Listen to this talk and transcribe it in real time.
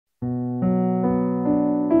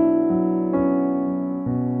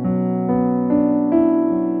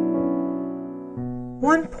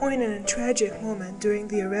poignant and tragic moment during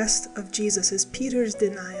the arrest of Jesus is Peter's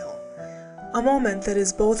denial, a moment that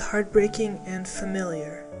is both heartbreaking and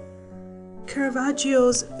familiar.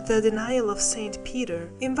 Caravaggio's The Denial of Saint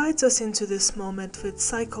Peter invites us into this moment with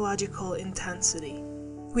psychological intensity.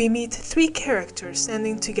 We meet three characters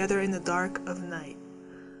standing together in the dark of night: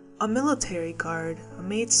 a military guard, a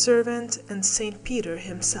maidservant, and Saint Peter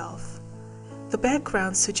himself. The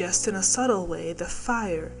background suggests in a subtle way the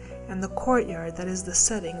fire and the courtyard that is the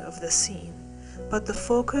setting of the scene, but the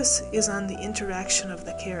focus is on the interaction of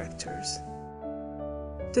the characters.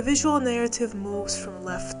 The visual narrative moves from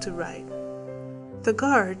left to right. The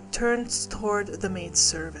guard turns toward the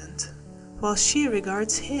maidservant, while she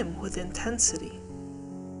regards him with intensity.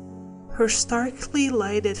 Her starkly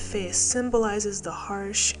lighted face symbolizes the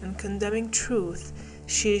harsh and condemning truth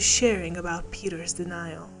she is sharing about Peter's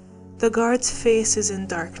denial. The guard's face is in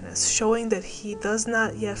darkness, showing that he does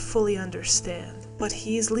not yet fully understand, but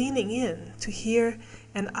he is leaning in to hear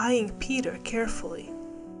and eyeing Peter carefully.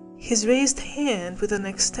 His raised hand with an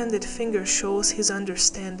extended finger shows his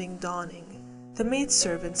understanding dawning. The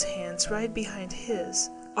maidservant's hands right behind his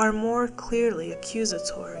are more clearly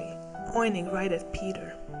accusatory, pointing right at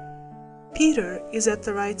Peter. Peter is at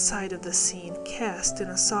the right side of the scene, cast in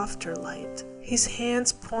a softer light. His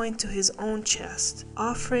hands point to his own chest,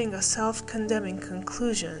 offering a self-condemning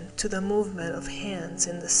conclusion to the movement of hands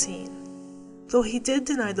in the scene. Though he did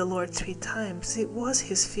deny the Lord 3 times, it was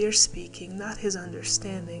his fear speaking, not his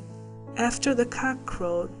understanding. After the cock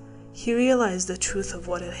crowed, he realized the truth of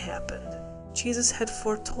what had happened. Jesus had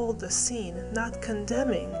foretold the scene, not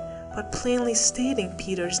condemning, but plainly stating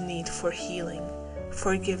Peter's need for healing,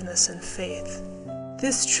 forgiveness, and faith.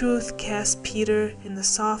 This truth casts Peter in the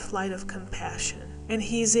soft light of compassion, and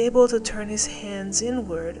he is able to turn his hands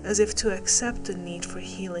inward as if to accept the need for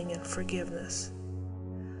healing and forgiveness.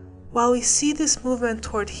 While we see this movement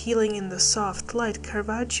toward healing in the soft light,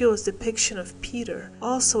 Caravaggio's depiction of Peter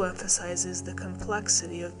also emphasizes the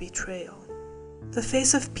complexity of betrayal. The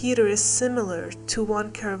face of Peter is similar to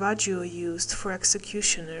one Caravaggio used for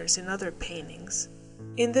executioners in other paintings.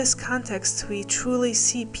 In this context, we truly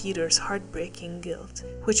see Peter's heartbreaking guilt,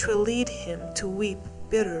 which will lead him to weep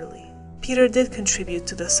bitterly. Peter did contribute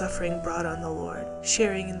to the suffering brought on the Lord,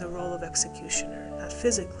 sharing in the role of executioner, not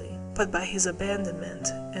physically, but by his abandonment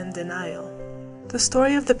and denial. The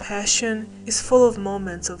story of the Passion is full of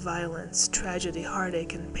moments of violence, tragedy,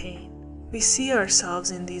 heartache, and pain. We see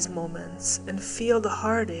ourselves in these moments and feel the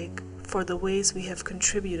heartache for the ways we have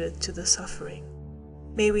contributed to the suffering.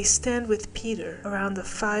 May we stand with Peter around the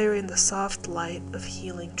fire in the soft light of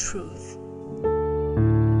healing truth.